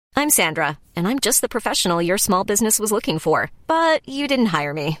I'm Sandra, and I'm just the professional your small business was looking for. But you didn't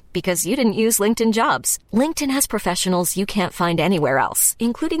hire me because you didn't use LinkedIn Jobs. LinkedIn has professionals you can't find anywhere else,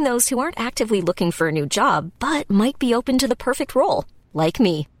 including those who aren't actively looking for a new job, but might be open to the perfect role, like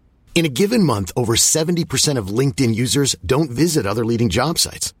me. In a given month, over 70% of LinkedIn users don't visit other leading job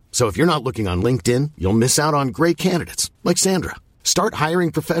sites. So if you're not looking on LinkedIn, you'll miss out on great candidates like Sandra. Start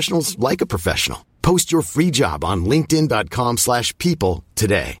hiring professionals like a professional. Post your free job on linkedin.com/people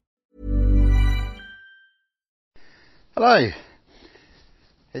today. Hello,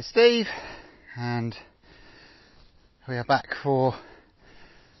 it's Steve, and we are back for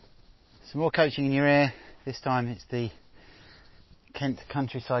some more coaching in your ear. This time it's the Kent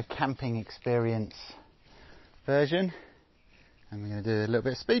Countryside Camping Experience version, and we're going to do a little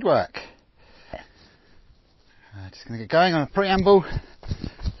bit of speed work. Just going to get going on a preamble,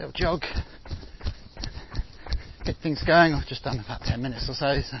 little jog, get things going. I've just done about 10 minutes or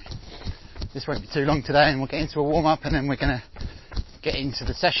so this won't be too long today, and we'll get into a warm-up, and then we're going to get into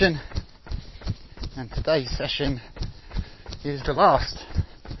the session. And today's session is the last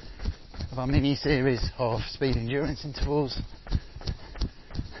of our mini-series of speed endurance intervals.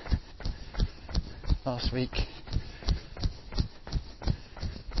 Last week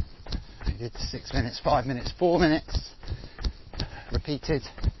we did 6 minutes, 5 minutes, 4 minutes, repeated.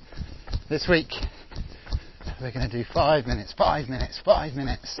 This week we're going to do 5 minutes, 5 minutes, 5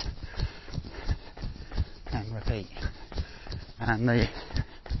 minutes, and repeat. And the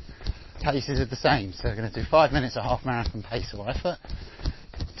paces are the same, so we're going to do 5 minutes at half marathon pace or effort,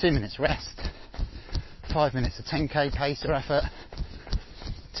 2 minutes rest, 5 minutes of 10k pace or effort,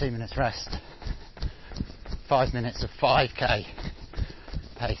 2 minutes rest, 5 minutes of 5k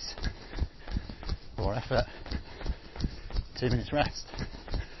pace or effort, 2 minutes rest,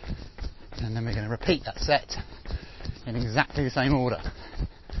 and then we're going to repeat that set in exactly the same order.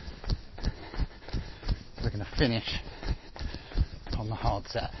 We're going to finish on the hard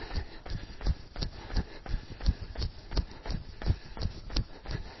set.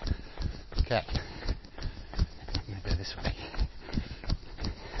 Okay, I'm going to go this way.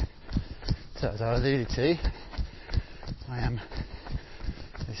 So as I alluded to,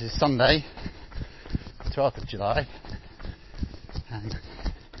 this is Sunday, 12th of July, and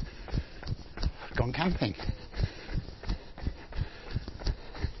I've gone camping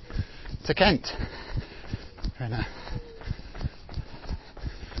to Kent. We're in a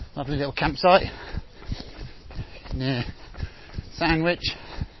lovely little campsite near Sandwich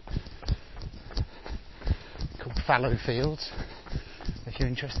called Fallow Fields, if you're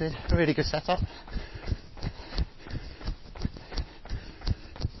interested. A really good setup.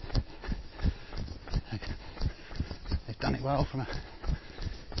 They've done it well from a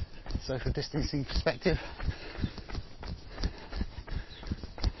social distancing perspective.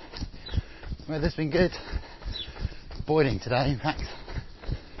 Weather's been good. Boiling today, in fact.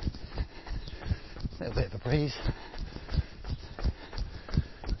 A little bit of a breeze.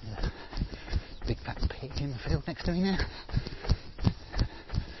 There's a big fat pig in the field next to me now.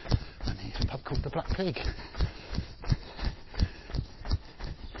 And there's a pub called the Black Pig.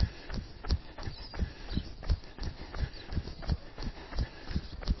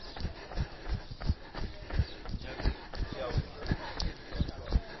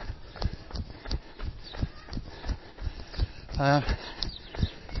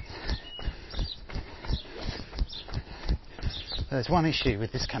 There's one issue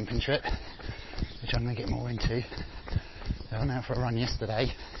with this camping trip, which I'm going to get more into. I went out for a run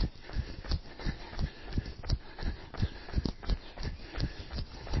yesterday,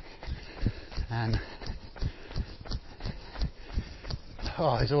 and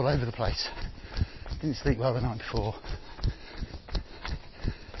it's all over the place. Didn't sleep well the night before.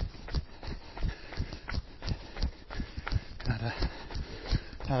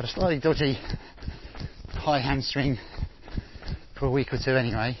 I had a slightly dodgy high hamstring for a week or two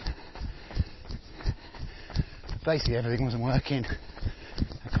anyway. Basically everything wasn't working.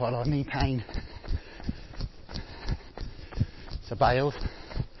 I had quite a lot of knee pain. So bailed.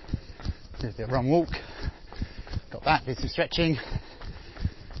 Did a bit of run walk. Got back, did some stretching.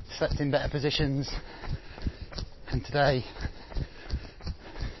 Slept in better positions. And today,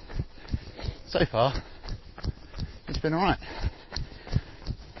 so far, it's been alright.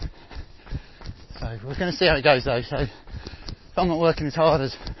 So we're going to see how it goes though. So if I'm not working as hard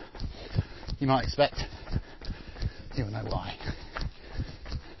as you might expect, you'll know why.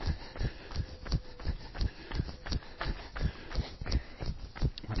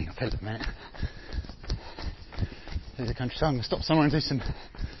 Running uphill at the minute. Through the countryside. I'm going to stop somewhere and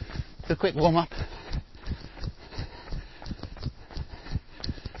do a quick warm up.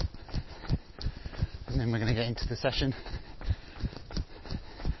 and then we're going to get into the session.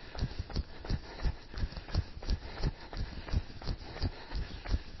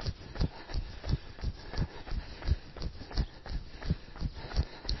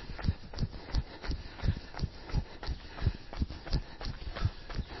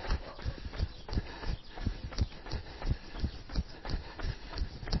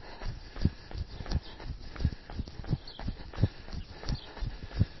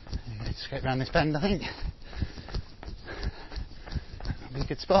 Straight round this bend, I think. That'll be a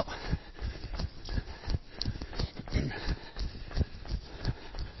good spot.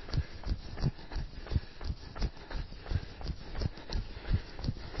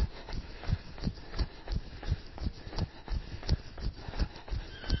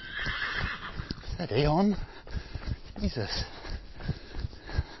 Steady on. Jesus.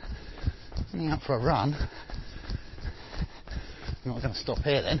 Only out for a run. I'm not going to stop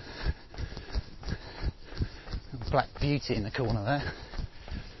here then. Black beauty in the corner there.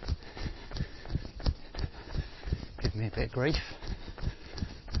 Give me a bit of grief.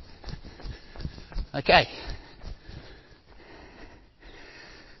 Okay.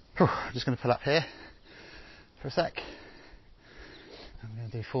 I'm just going to pull up here for a sec. I'm going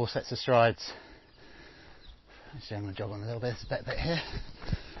to do 4 sets of strides. Actually, I'm going to jog on a little bit. It's a better bit here.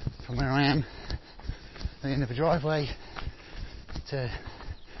 From where I am, the end of the driveway to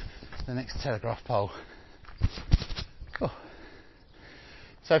the next telegraph pole.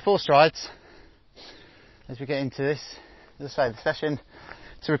 So 4 strides as we get into this. As I say, the session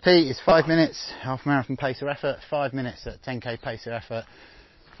to repeat is 5 minutes half marathon pace or effort, 5 minutes at 10k pace or effort,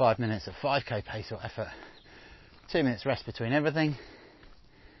 5 minutes at 5k pace or effort, 2 minutes rest between everything.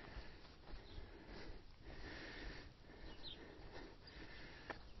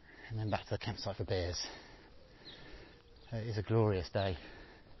 And then back to the campsite for beers. It is a glorious day.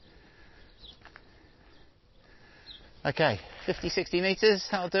 Okay, 50-60 metres,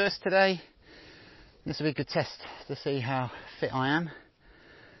 that'll do us today. This will be a good test to see how fit I am.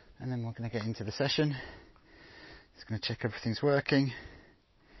 And then we're going to get into the session. Just going to check everything's working.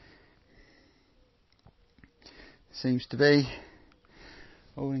 Seems to be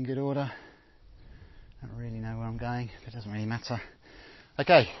all in good order. I don't really know where I'm going, but it doesn't really matter.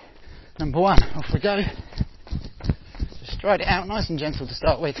 Okay, number 1, off we go. Just stride it out nice and gentle to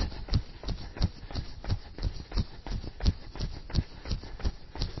start with.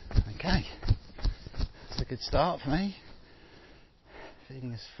 Okay, that's a good start for me.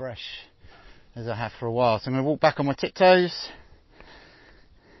 Feeling as fresh as I have for a while. So I'm going to walk back on my tiptoes.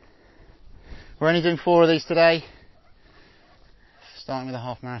 We're only doing 4 of these today. Starting with a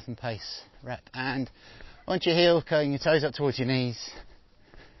half marathon pace rep. And onto your heel, curling your toes up towards your knees.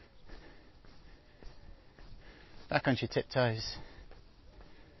 Back onto your tiptoes.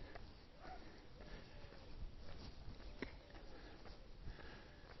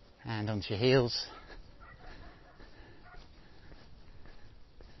 And onto your heels.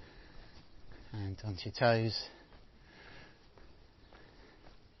 And onto your toes.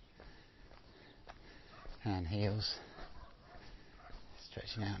 And heels.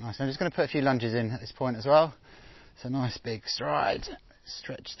 Stretching out nice. I'm just going to put a few lunges in at this point as well. It's a nice big stride.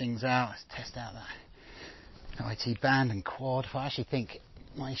 Stretch things out. Let's test out that IT band and quad. I actually think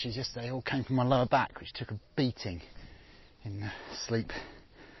my issues yesterday all came from my lower back, which took a beating in sleep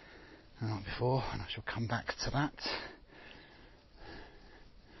the night before, and I shall come back to that.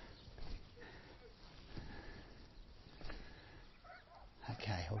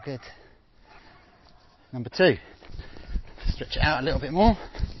 Okay, all good. Number 2, stretch it out a little bit more.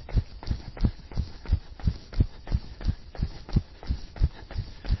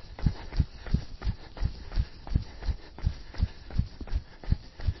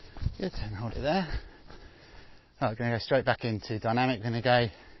 Good, and hold it there. Oh, we're going to go straight back into dynamic. We're going to go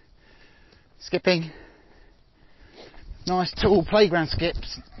skipping. Nice tall playground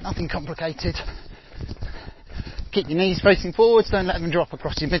skips, nothing complicated. Keep your knees facing forwards, don't let them drop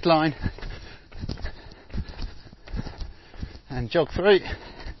across your midline. And jog through.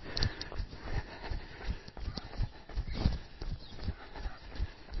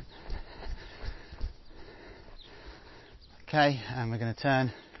 Okay, and we're going to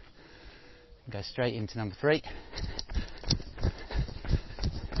turn and go straight into number 3.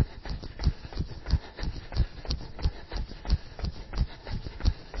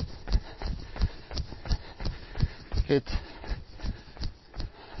 Good.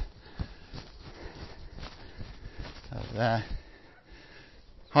 Over there.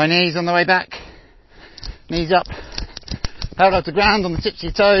 High knees on the way back. Knees up. Parallel to ground on the tips of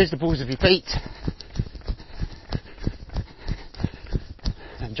your toes, the balls of your feet.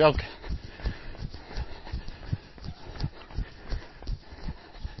 And jog.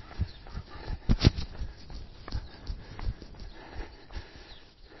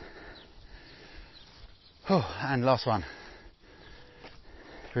 And last one.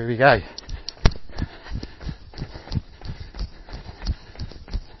 Here we go.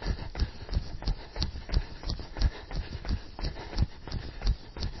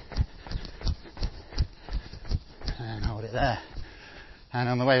 And hold it there. And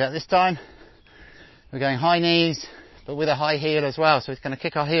on the way back this time, we're going high knees, but with a high heel as well. So it's going to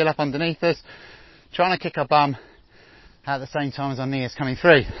kick our heel up underneath us, trying to kick our bum at the same time as our knee is coming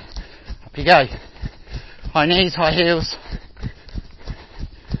through. Up you go. High knees, high heels.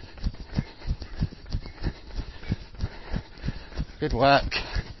 Good work.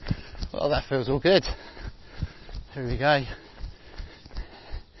 Well, that feels all good. Here we go.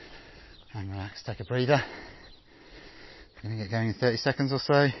 And relax, take a breather. Going to get going in 30 seconds or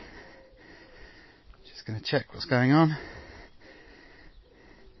so. Just going to check what's going on.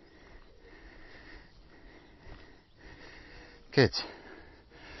 Good.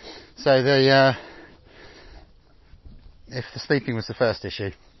 So if the sleeping was the first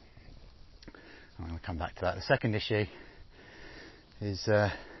issue, I'm going to come back to that. The second issue is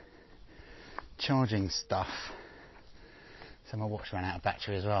charging stuff. So my watch ran out of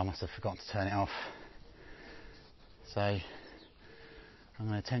battery as well. I must have forgotten to turn it off. So I'm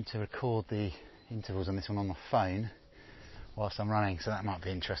going to attempt to record the intervals on this one on my phone whilst I'm running, so that might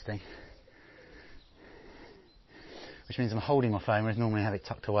be interesting. Which means I'm holding my phone, whereas normally I have it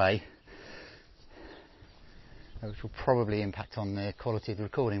tucked away, which will probably impact on the quality of the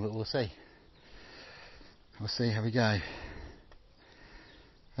recording, but we'll see. We'll see how we go.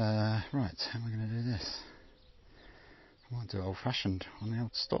 Right, how am I going to do this? I might do it old-fashioned on the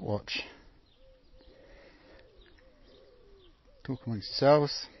old stopwatch. Talk amongst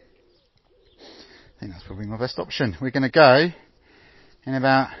yourselves. I think that's probably my best option. We're going to go in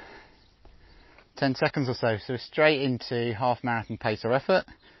about 10 seconds or so. So straight into half marathon pace or effort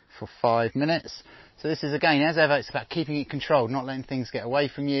for 5 minutes. So this is, again, as ever, it's about keeping it controlled, not letting things get away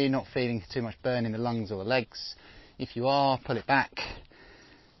from you, not feeling too much burn in the lungs or the legs. If you are, pull it back.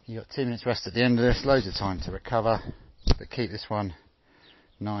 You've got 2 minutes rest at the end of this, loads of time to recover, but keep this one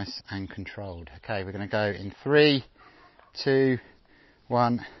nice and controlled. Okay, we're going to go in 3, 2,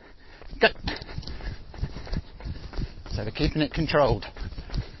 1, go. So we're keeping it controlled,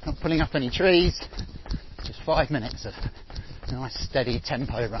 not pulling up any trees, just 5 minutes of nice steady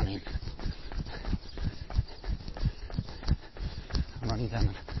tempo running. I'm running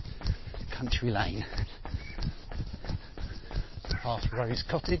down a country lane past Rose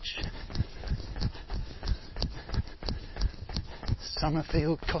Cottage,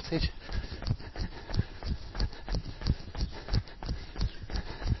 Summerfield Cottage.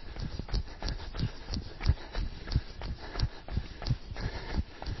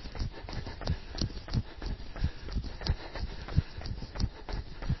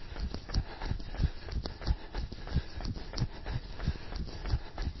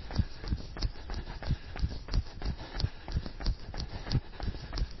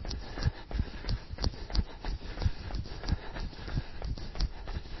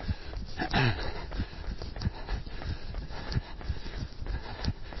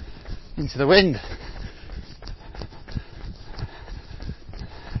 Into the wind.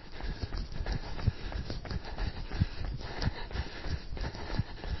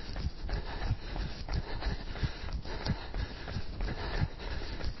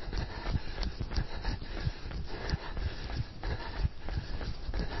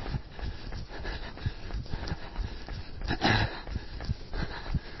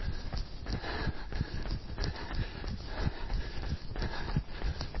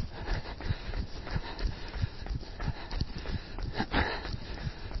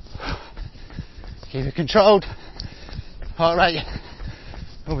 Keep it controlled. Heart rate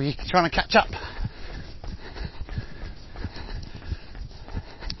will be trying to catch up.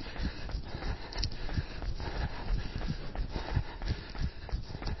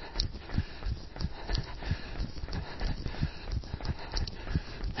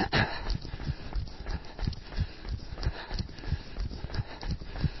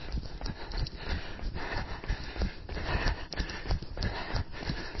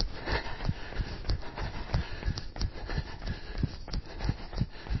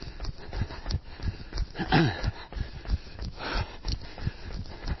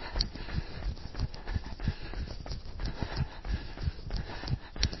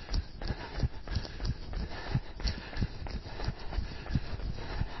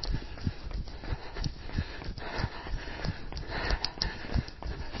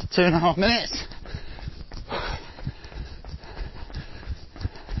 Two and a half minutes.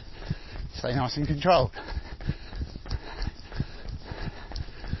 Stay nice and controlled.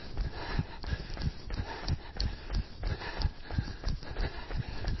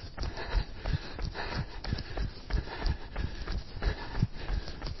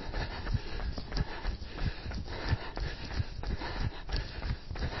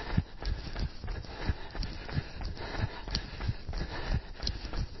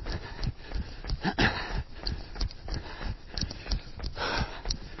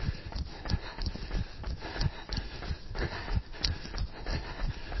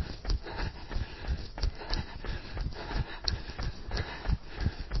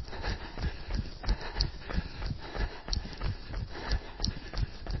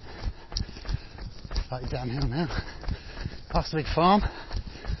 Slightly downhill now. Past the big farm.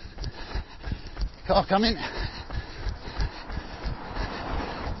 Car coming.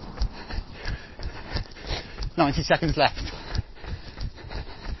 "90 seconds left."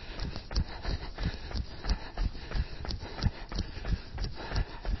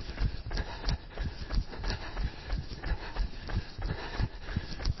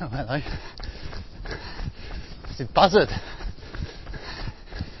 Oh, hello. It's a buzzard.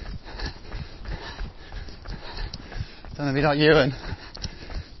 Don't want to be like Ewan.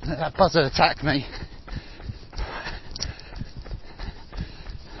 Let that buzzard attack me.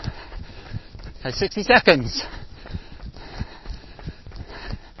 Okay, 60 seconds.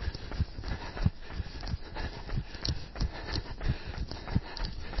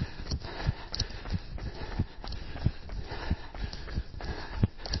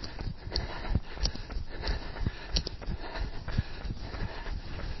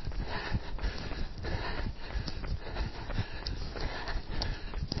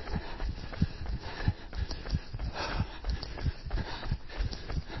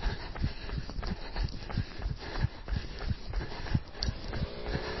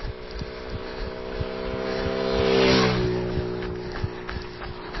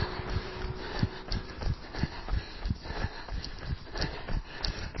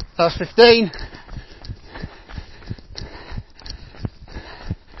 Last 15.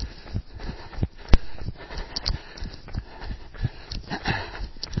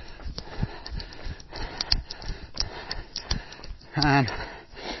 And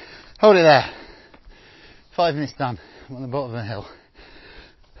hold it there. 5 minutes done. I'm on the bottom of the hill.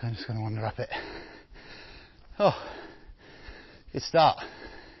 I'm just going to wander up it. Oh, good start.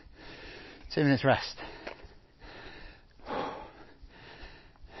 2 minutes rest.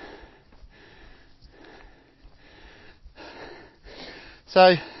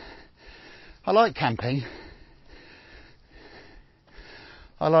 So, I like camping.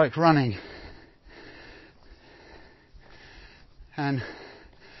 I like running. And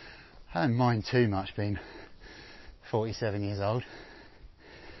I don't mind too much being 47 years old.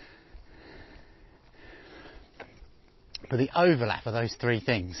 But the overlap of those three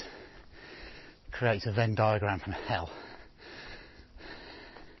things creates a Venn diagram from hell.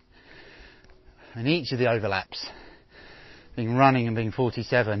 And each of the overlaps, being running and being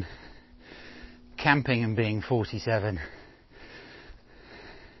 47, camping and being 47,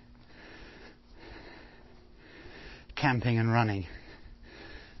 camping and running,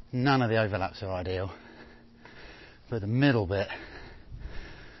 none of the overlaps are ideal, but the middle bit,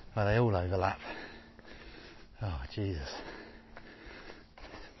 where they all overlap, oh Jesus,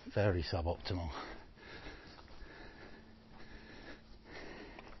 very suboptimal.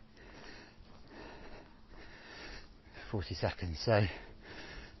 40 seconds. So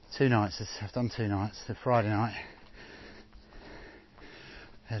 2 nights, I've done 2 nights. The Friday night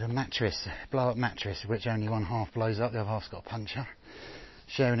I had a mattress, blow up mattress, which only one half blows up, the other half's got a puncture.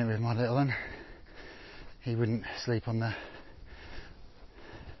 Sharing it with my little one. He wouldn't sleep on the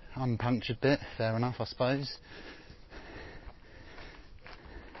unpunctured bit, fair enough I suppose.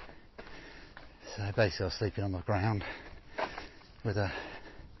 So basically I was sleeping on the ground with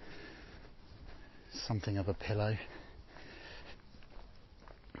something of a pillow.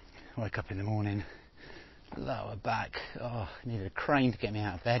 Woke up in the morning, lower back, oh, needed a crane to get me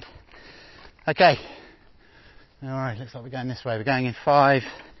out of bed. Okay, alright, looks like we're going this way. We're going in 5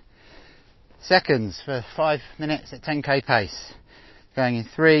 seconds for 5 minutes at 10k pace. Going in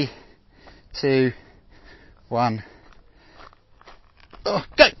 3, 2, 1, oh,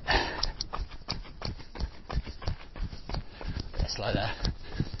 go! Bit slow there.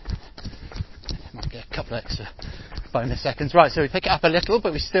 Might get a couple of extra bonus seconds. Right, so we pick it up a little,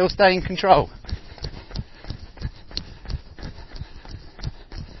 but we still stay in control.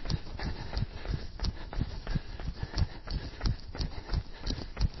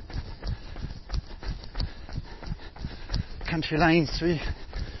 Country lanes through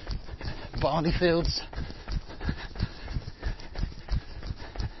barley fields.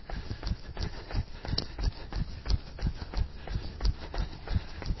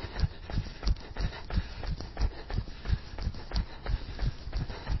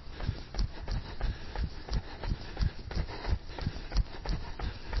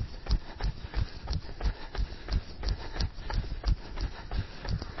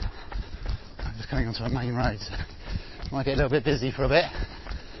 Coming onto a main road, so might get a little bit busy for a bit.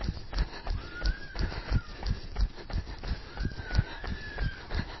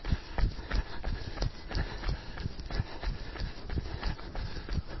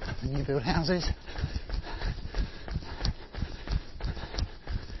 New build houses.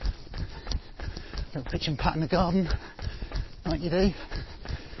 A pitch and putt in the garden, like you do.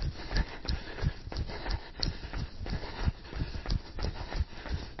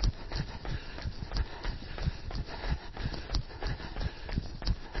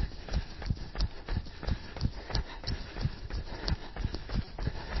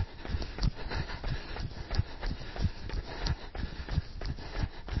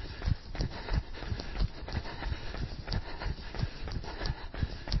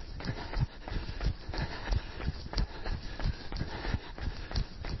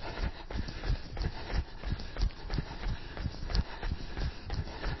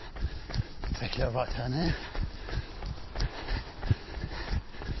 Take a little right turn here.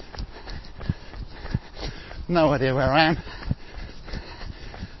 No idea where I am.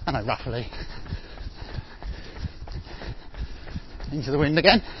 I know roughly. Into the wind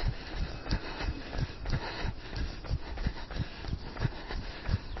again.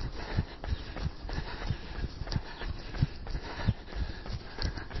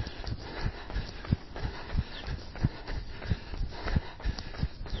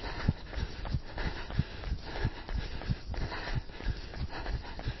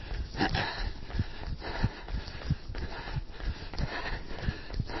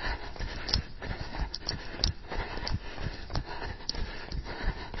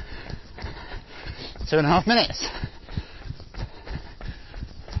 Two and a half minutes.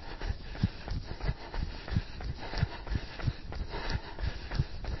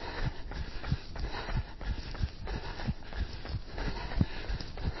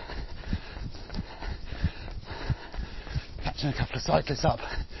 Catching a couple of cyclists up.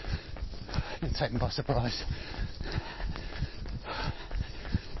 Didn't take them by surprise.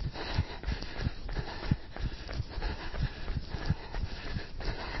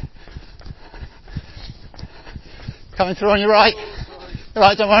 Coming through on your right. All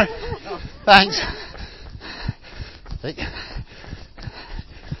right, don't worry. Thanks. See?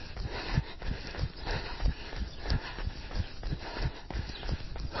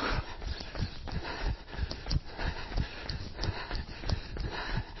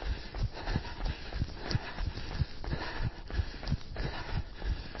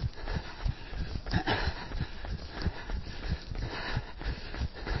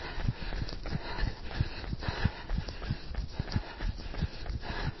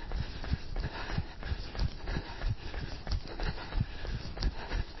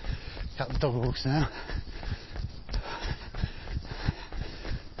 'Couple of dog walks now.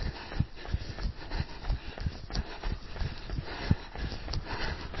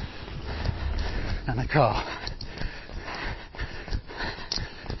 And a car.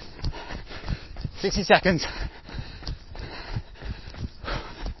 60 seconds.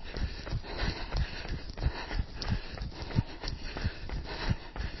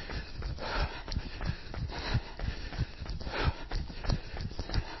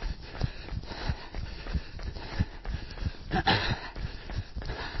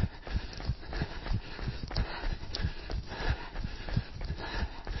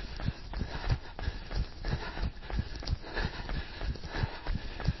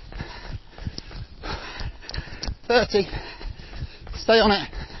 Stay on it.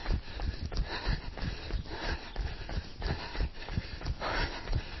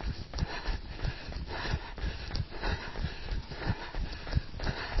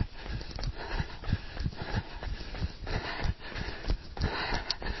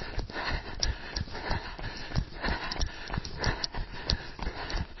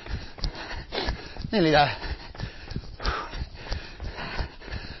 Nearly there.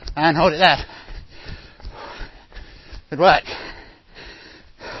 And hold it there. Good work.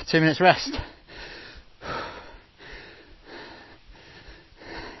 2 minutes rest.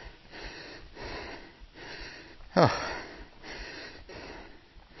 Oh.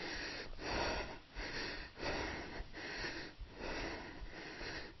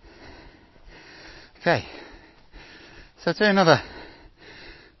 Okay, so to another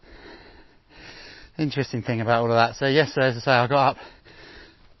interesting thing about all of that. So yesterday, as I say, I got up,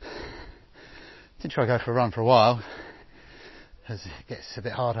 did try to go for a run for a while, as it gets a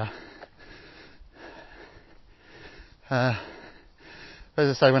bit harder. But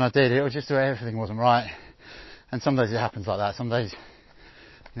as I say, when I did, it was just where everything wasn't right. And some days it happens like that. Some days,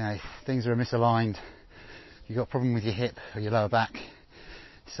 you know, things are misaligned. You've got a problem with your hip or your lower back.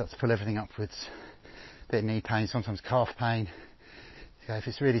 You start to pull everything upwards. A bit of knee pain, sometimes calf pain. So if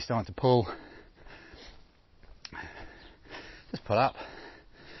it's really starting to pull, just pull up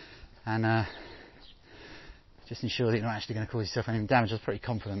and just ensure that you're not actually going to cause yourself any damage. I was pretty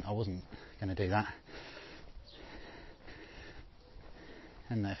confident I wasn't going to do that.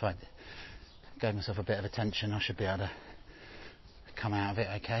 And if I gave myself a bit of attention. I should be able to come out of it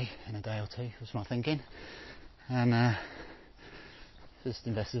okay in a day or two, was my thinking. And just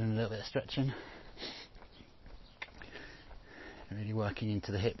invested in a little bit of stretching, really working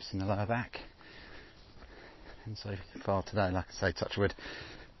into the hips and the lower back. And so far today, like I say, touch wood,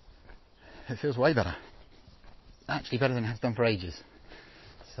 it feels way better. Actually better than it has done for ages.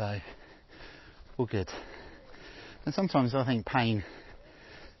 So, all good. And sometimes I think pain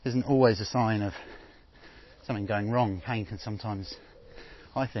isn't always a sign of something going wrong. Pain can sometimes,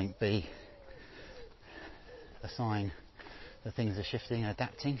 I think, be a sign that things are shifting and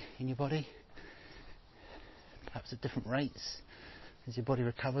adapting in your body, perhaps at different rates as your body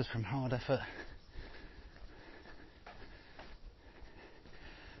recovers from hard effort.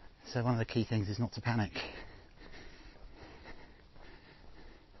 So one of the key things is not to panic.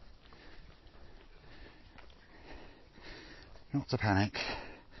 Not to panic.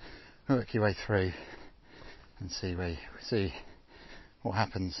 Work your way through and see what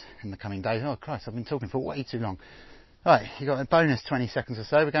happens in the coming days. Oh Christ, I've been talking for way too long. Right, you got a bonus 20 seconds or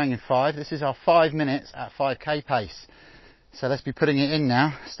so. We're going in 5. This is our 5 minutes at 5k pace. So let's be putting it in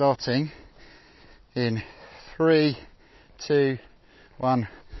now, starting in 3, 2, 1,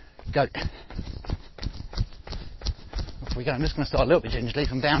 go. Off we go. I'm just going to start a little bit gingerly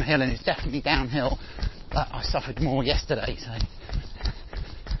from downhill, and it's definitely downhill. But I suffered more yesterday, so.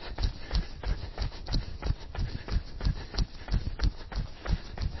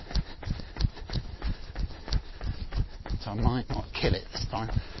 So I might not kill it this time.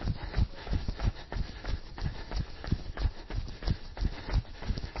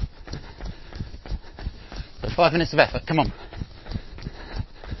 So 5 minutes of effort, come on.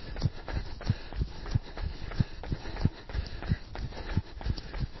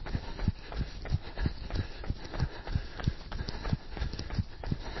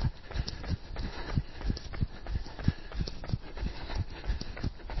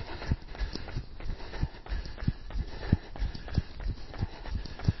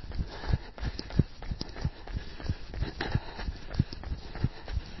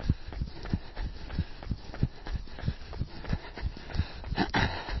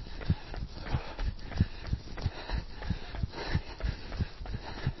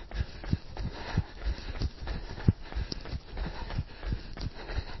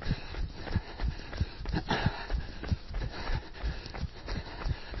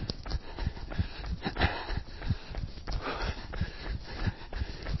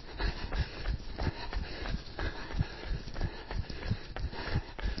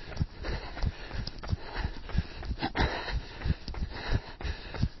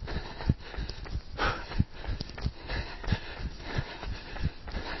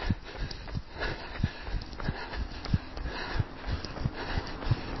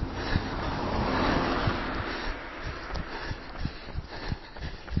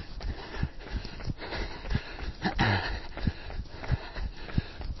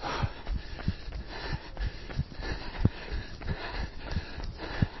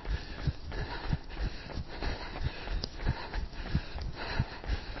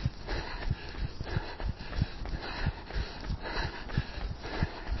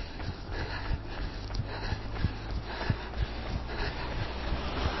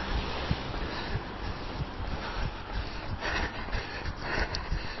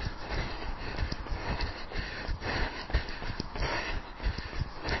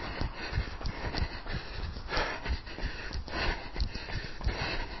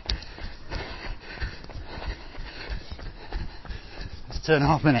 It's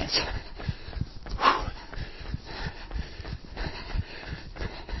 2.5 minutes.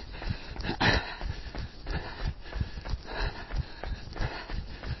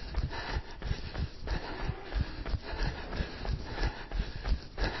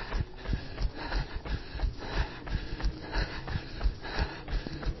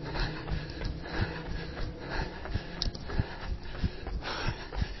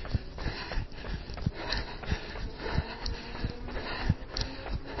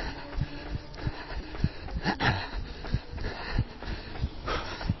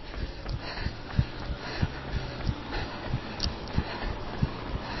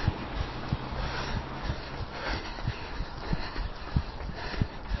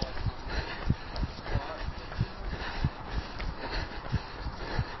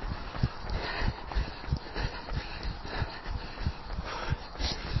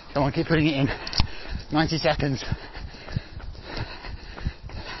 Come on, keep putting it in. 90 seconds.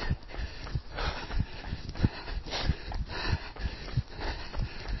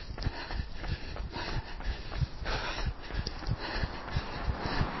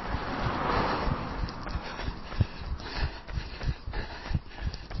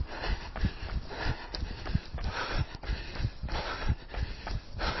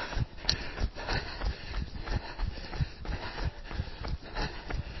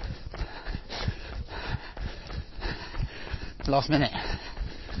 Last minute.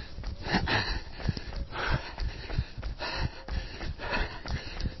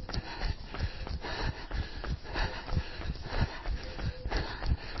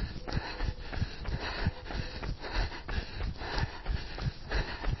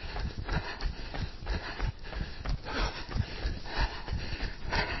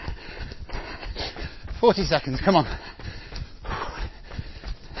 "40 seconds, come on."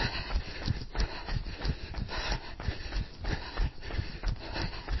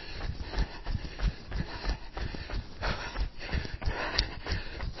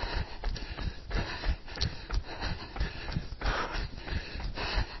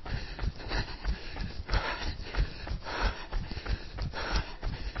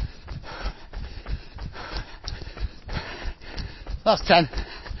 Last 10.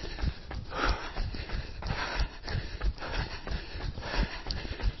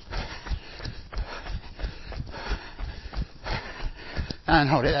 And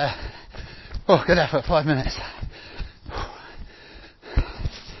hold it there. Oh, good effort, 5 minutes.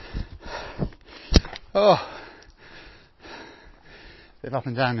 Oh, bit up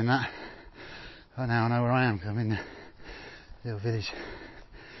and down in that. Oh, now I know where I am, because I'm in a little village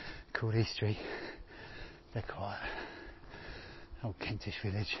called Eastry. They're quiet. Old Kentish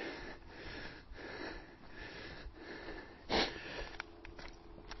village.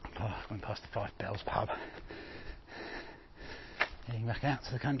 Oh, went past the Five Bells pub. Heading back out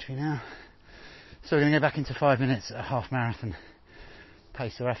to the country now. So we're going to go back into 5 minutes at a half marathon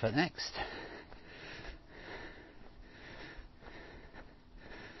pace or effort next.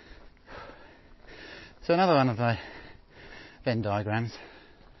 So another one of the Venn diagrams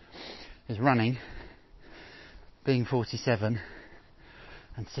is running, being 47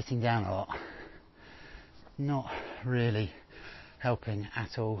 and sitting down a lot. Not really helping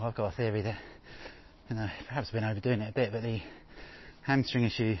at all. I've got a theory that, perhaps I've been overdoing it a bit, but the hamstring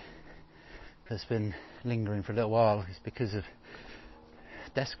issue that's been lingering for a little while is because of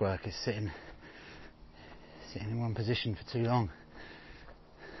desk work, is sitting in one position for too long.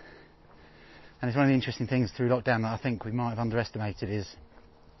 And it's one of the interesting things through lockdown that I think we might have underestimated is,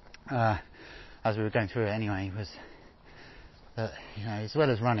 as we were going through it anyway, was that, as well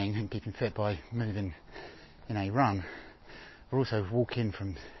as running and keeping fit by moving in a run, we're also walking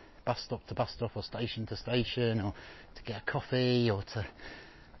from bus stop to bus stop or station to station, or to get a coffee, or to,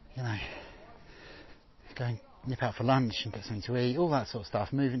 go and nip out for lunch and get something to eat, all that sort of stuff,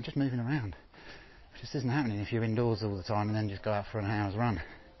 just moving around. It just isn't happening if you're indoors all the time and then just go out for an hour's run.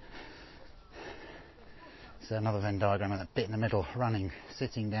 So another Venn diagram, that bit in the middle, running,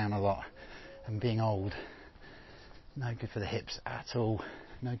 sitting down a lot and being old. No good for the hips at all,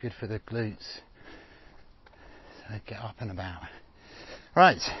 no good for the glutes. So get up and about.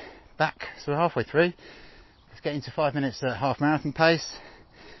 Right, back, so we're halfway through. Let's get into 5 minutes at half marathon pace.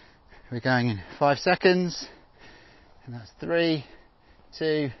 We're going in 5 seconds, and that's 3,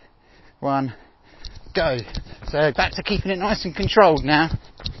 2, 1, go. So back to keeping it nice and controlled now.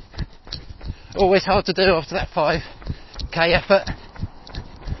 Always hard to do after that 5k effort,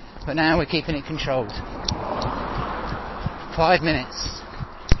 but now we're keeping it controlled. 5 minutes.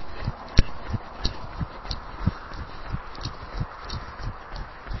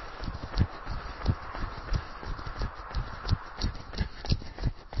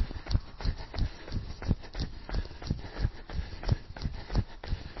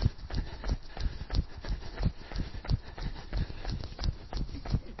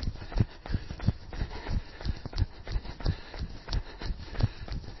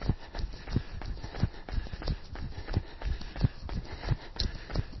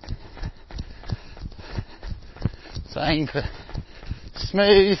 So aim for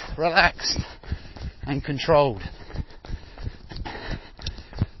smooth, relaxed and controlled.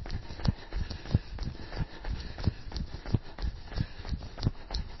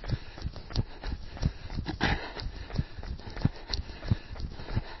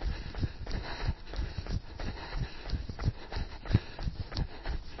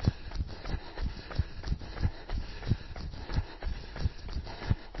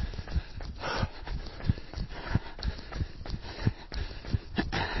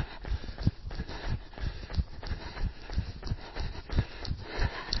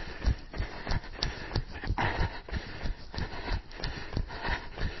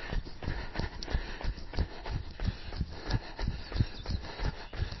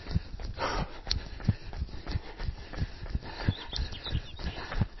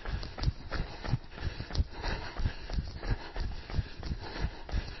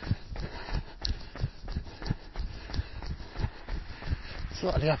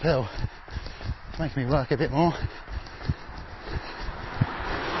 Slightly uphill, it's making me work a bit more.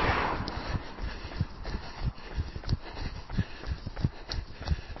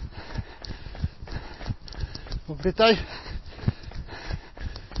 All good, Dave?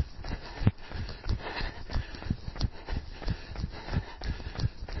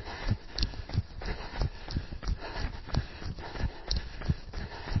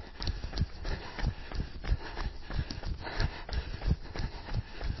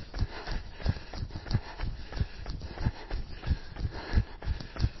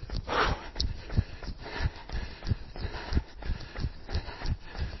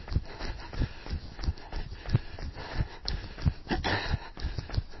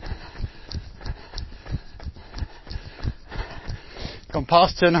 Gone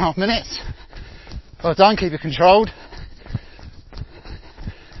past 2.5 minutes. Well done, keep it controlled.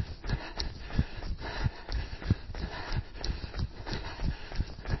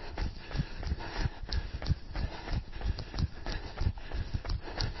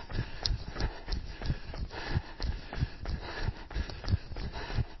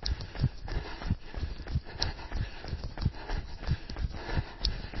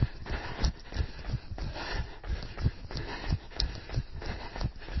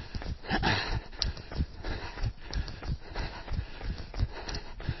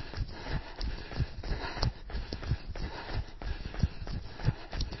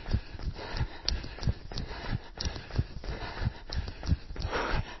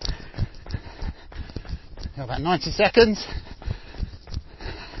 About 90 seconds.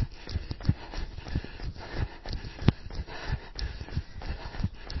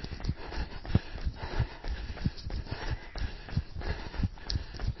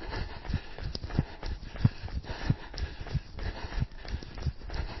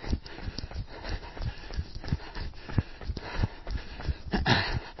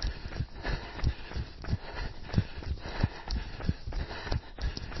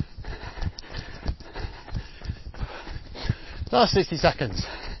 Last 60 seconds.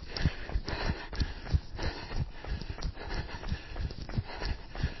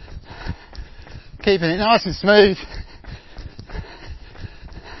 Keeping it nice and smooth.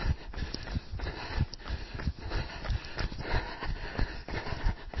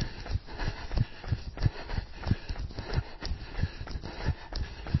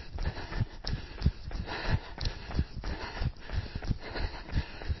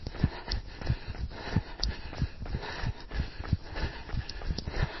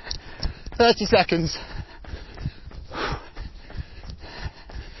 Thirty seconds.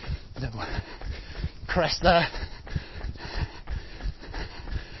 Little crest there.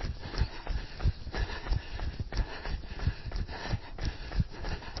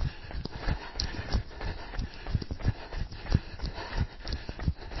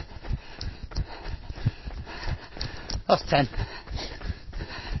 That's 10.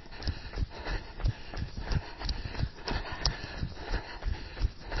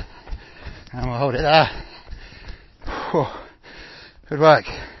 And we'll hold it there. Whew. Good work.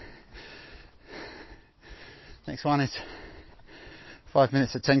 Next one is 5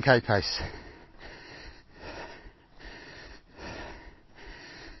 minutes at 10k pace.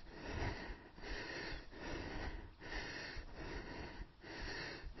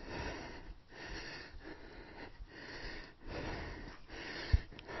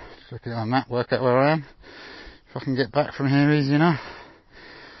 Just looking at my map, work out where I am. If I can get back from here easy enough.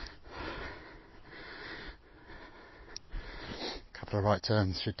 The right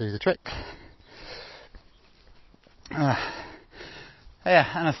turns should do the trick. Yeah,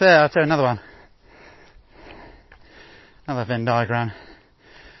 and I'll do another one. Another Venn diagram.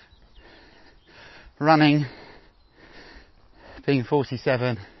 Running, being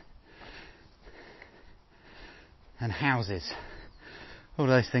 47, and houses. All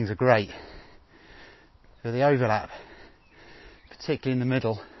those things are great. But the overlap, particularly in the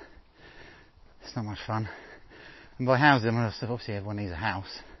middle, it's not much fun. And by houses, I mean, obviously everyone needs a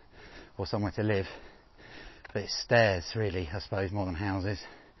house or somewhere to live, but it's stairs really, I suppose, more than houses.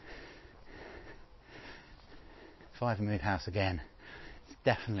 If I ever move house again, it's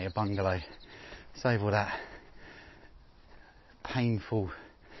definitely a bungalow. Save all that painful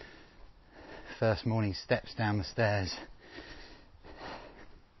first morning steps down the stairs.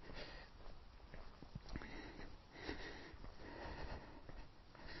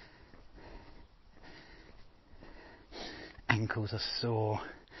 Ankles are sore,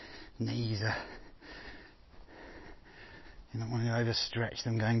 knees are, you don't want to overstretch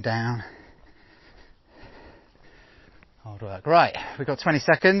them going down. Hold work. Right, we've got 20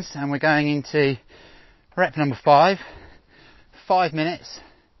 seconds and we're going into rep number 5. 5 minutes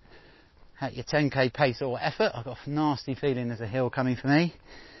at your 10k pace or effort. I've got a nasty feeling there's a hill coming for me.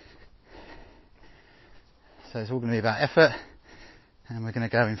 So it's all going to be about effort. And we're going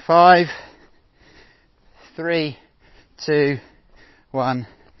to go in 5, 3, 2, 1,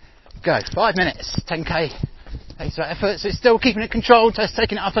 go. 5 minutes, 10k pace without effort. So it's still keeping it controlled, just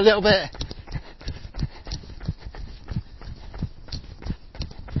taking it up a little bit.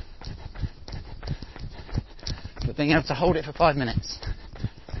 But being able to hold it for 5 minutes.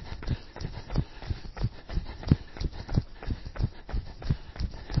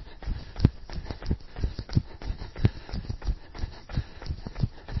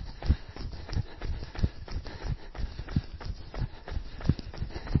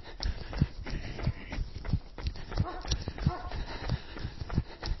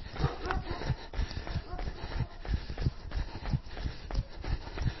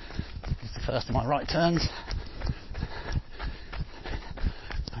 First of my right turns,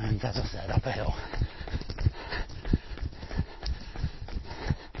 and as I said, up a hill.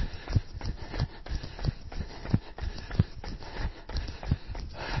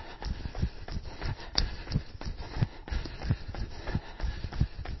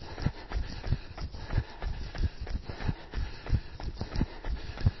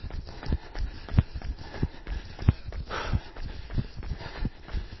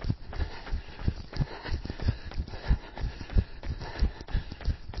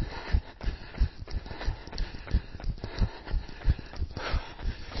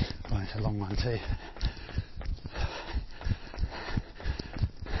 It's a long one too.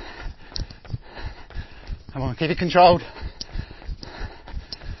 Come on, keep it controlled.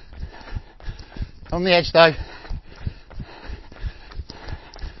 On the edge though.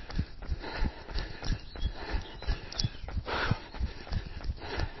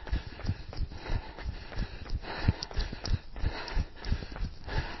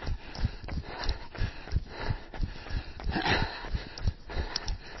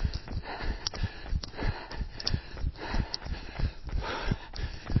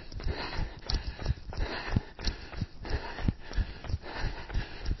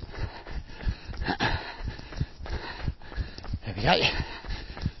 Okay.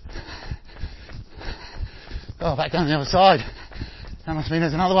 Oh, back down the other side. That must mean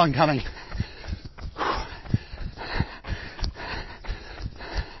there's another one coming.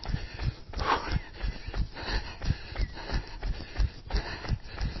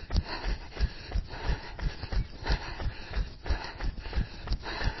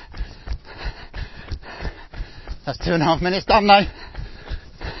 That's 2.5 minutes done though.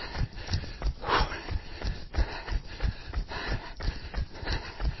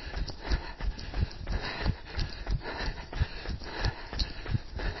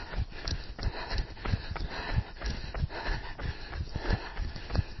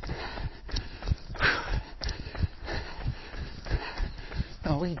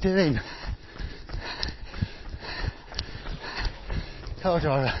 What are you doing? Car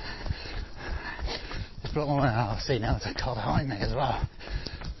driver. Just block my way out. I see now there's a car behind me as well.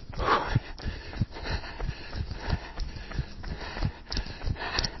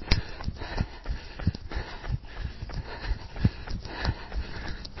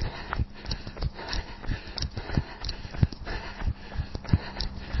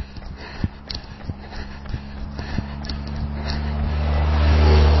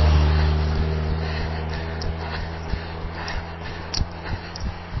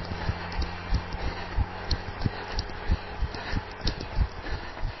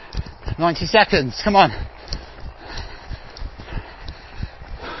 "90 seconds, come on."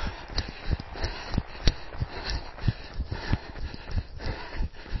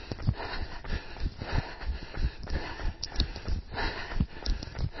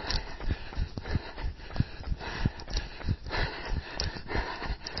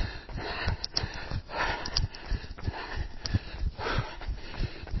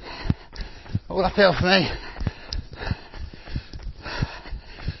 All uphill for me.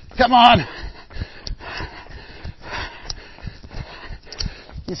 Come on!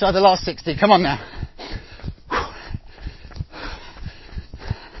 Inside the last 60, come on now.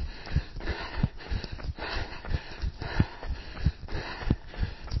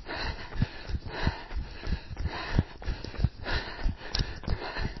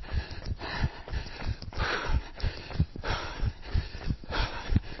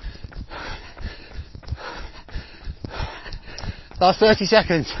 Last 30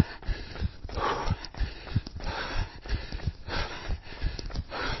 seconds.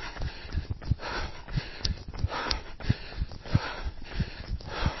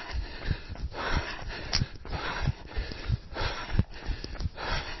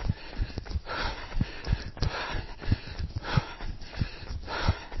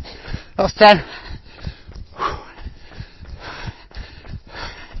 Last 10.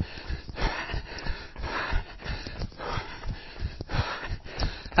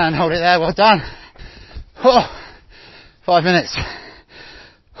 And hold it there, well done. 5 minutes.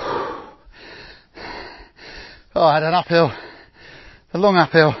 I had an uphill, a long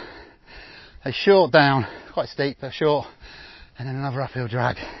uphill, a short down, quite steep but short, and then another uphill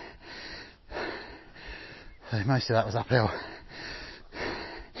drag. So most of that was uphill.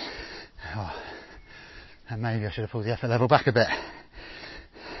 And maybe I should have pulled the effort level back a bit.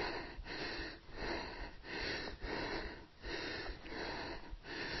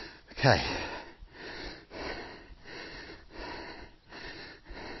 Okay.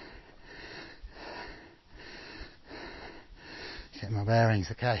 Get my bearings,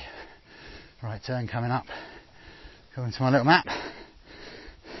 okay. Right turn coming up. Going to my little map.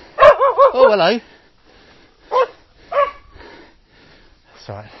 Oh, hello. That's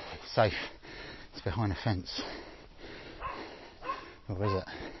alright, it's safe. It's behind a fence. Or is it?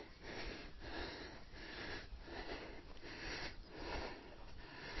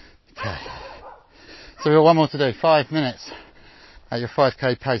 Okay. So we've got one more to do. 5 minutes at your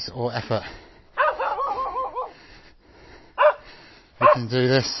 5k pace or effort. We can do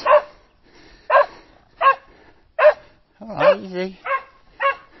this. Alright, easy.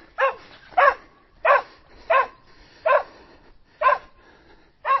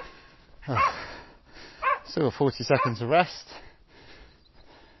 Still 40 seconds of rest.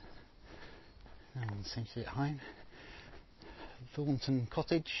 No one seems to be at home. Thornton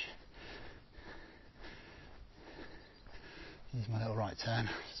Cottage. Here's my little right turn.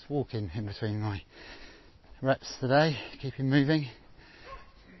 Just walking in between my reps today, keeping moving.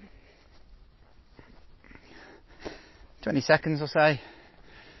 20 seconds or so.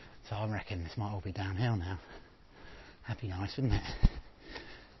 So I reckon this might all be downhill now. That'd be nice, wouldn't it?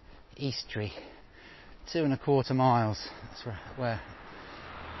 Easterly. 2.25 miles. That's where,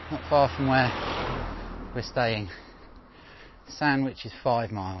 not far from where we're staying. Sandwich is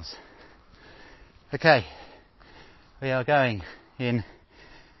 5 miles. Okay, we are going in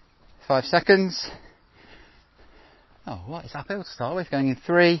 5 seconds. Oh, what? It's uphill to start with. Going in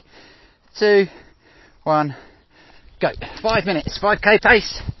 3, 2, 1, go. 5 minutes, 5k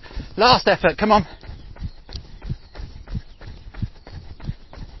pace. Last effort, come on.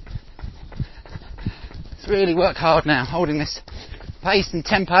 Really work hard now, holding this pace and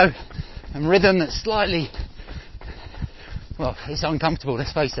tempo and rhythm that's slightly, well, it's uncomfortable,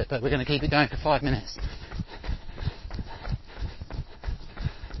 let's face it, but we're going to keep it going for 5 minutes.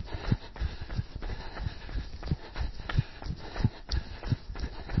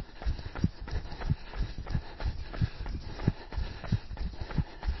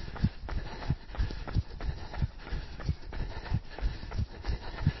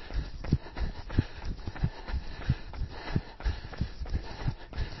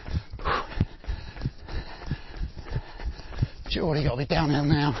 Surely got to be downhill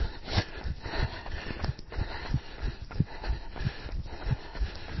now.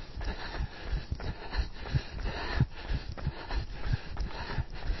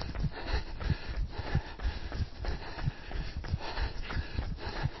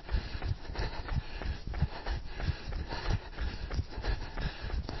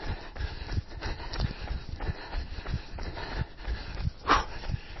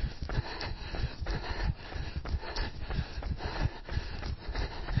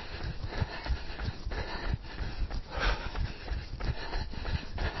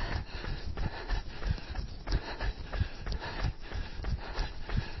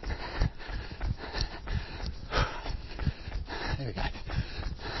 Here we go.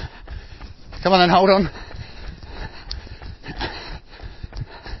 Come on then, hold on.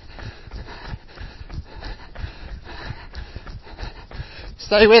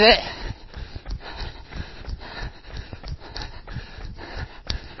 Stay with it.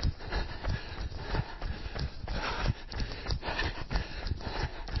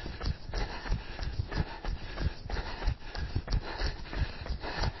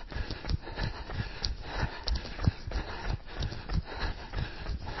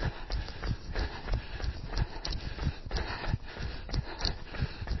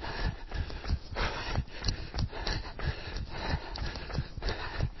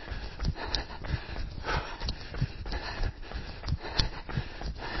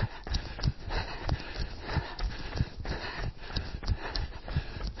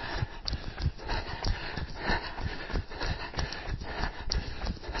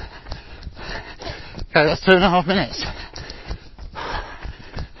 Okay, that's 2.5 minutes.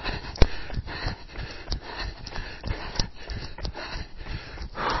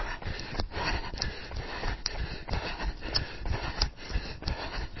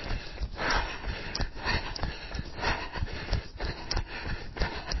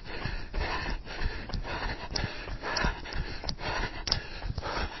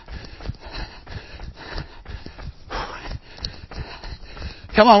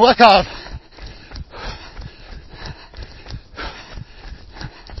 Come on, work hard.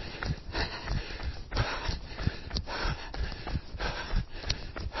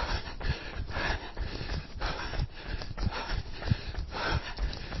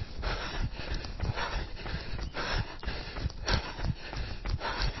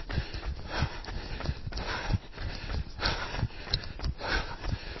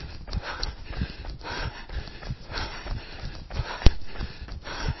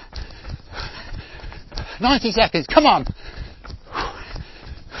 "90 seconds, come on."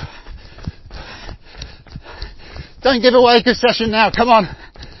 Don't give away a good session now, come on.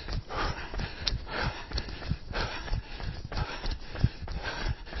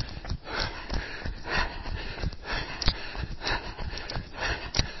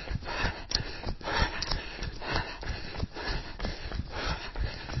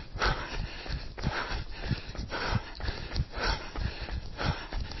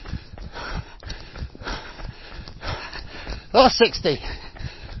 Last 60.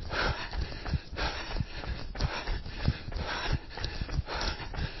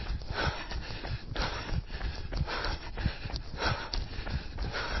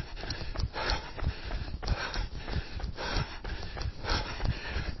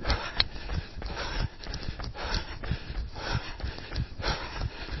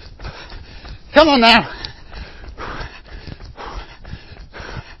 Come on now.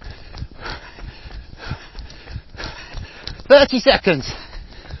 "30 seconds.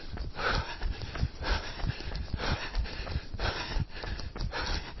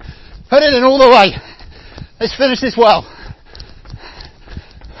 Put it in all the way. Let's finish this well.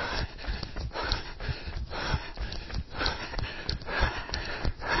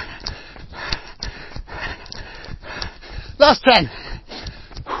 Last 10.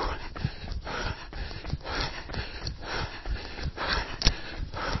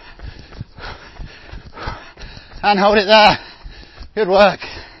 And hold it there. Good work.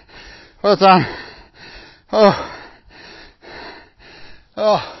 Well done. Oh.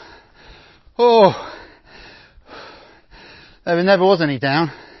 Oh. Oh. There never was any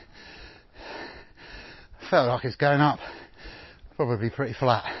down. Felt like it's going up. Probably pretty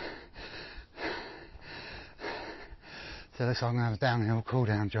flat. So it looks like I'm going to have a downhill cool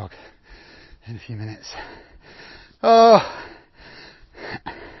down jog in a few minutes. Oh.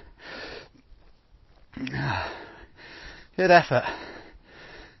 Good effort.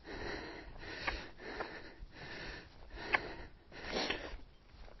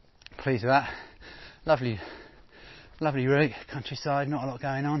 Pleased with that. Lovely route, countryside, not a lot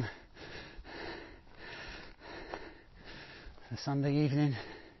going on. A Sunday evening,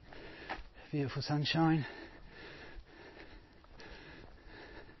 beautiful sunshine.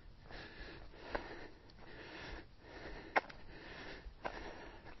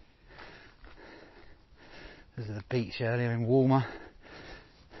 This is the beach earlier in Walmer,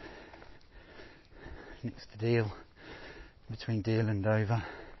 next to Deal, between Deal and Dover.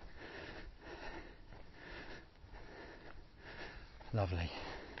 Lovely.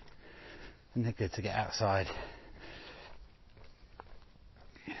 Isn't it good to get outside?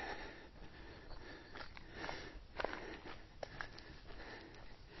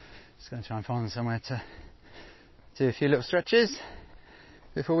 Just going to try and find somewhere to do a few little stretches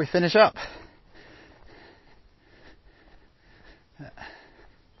before we finish up.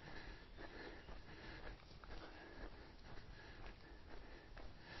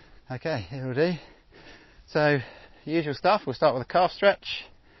 Okay, here we'll do. So, usual stuff, we'll start with a calf stretch.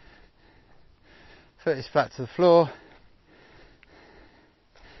 Foot is flat to the floor.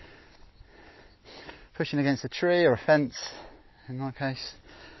 Pushing against a tree or a fence, in my case,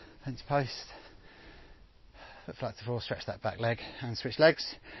 fence post. Foot flat to the floor, stretch that back leg and switch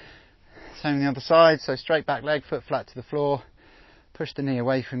legs. Same on the other side, so straight back leg, foot flat to the floor. Push the knee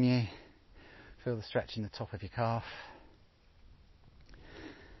away from you. Feel the stretch in the top of your calf.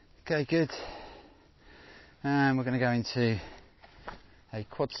 Okay, good. And we're going to go into a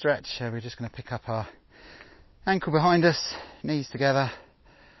quad stretch. So we're just going to pick up our ankle behind us, knees together.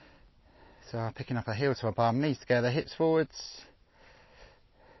 So picking up our heel to our bum, knees together, hips forwards.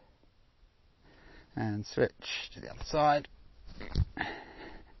 And switch to the other side.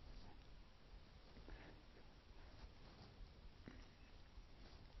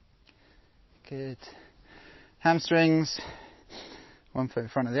 Good. Hamstrings, one foot in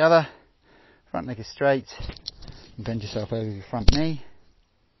front of the other. Front leg is straight. And bend yourself over your front knee.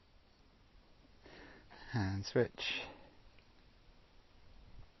 And switch.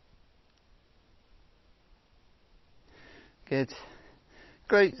 Good.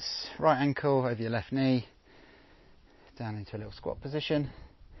 Glutes, right ankle over your left knee. down into a little squat position,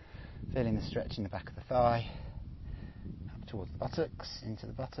 feeling the stretch in the back of the thigh, up towards the buttocks, into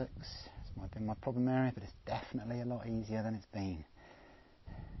the buttocks. This might have been my problem area, but it's definitely a lot easier than it's been.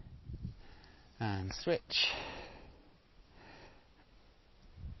 And switch.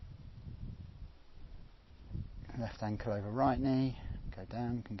 Left ankle over right knee, go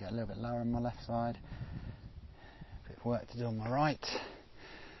down, can get a little bit lower on my left side. A bit of work to do on my right.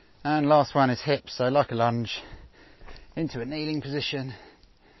 And last one is hips, so like a lunge, into a kneeling position.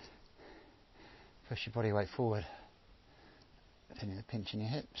 Push your body weight forward, feeling the pinch in your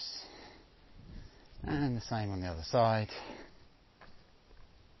hips. And the same on the other side.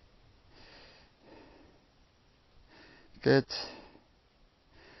 Good.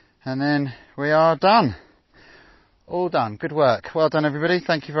 And then we are done. All done. Good work. Well done, everybody.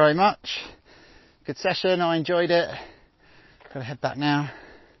 Thank you very much. Good session. I enjoyed it. Got to head back now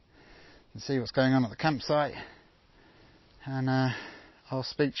and see what's going on at the campsite. And I'll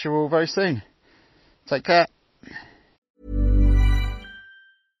speak to you all very soon. Take care.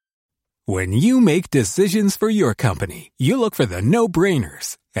 When you make decisions for your company, you look for the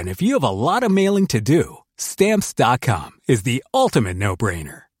no-brainers. And if you have a lot of mailing to do, Stamps.com is the ultimate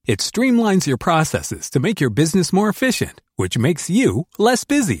no-brainer. It streamlines your processes to make your business more efficient, which makes you less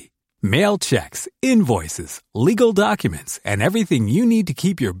busy. Mail checks, invoices, legal documents, and everything you need to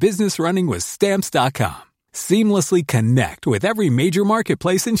keep your business running with Stamps.com. Seamlessly connect with every major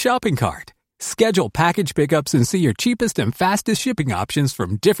marketplace and shopping cart. Schedule package pickups and see your cheapest and fastest shipping options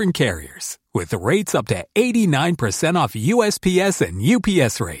from different carriers, with rates up to 89% off USPS and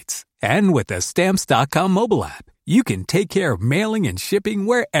UPS rates. And with the Stamps.com mobile app, you can take care of mailing and shipping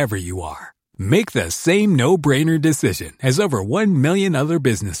wherever you are. Make the same no-brainer decision as over 1 million other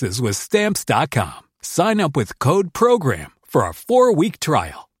businesses with Stamps.com. Sign up with code PROGRAM for a 4-week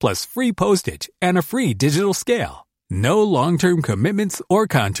trial, plus free postage and a free digital scale. No long-term commitments or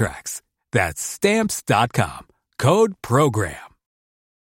contracts. That's Stamps.com. Code PROGRAM.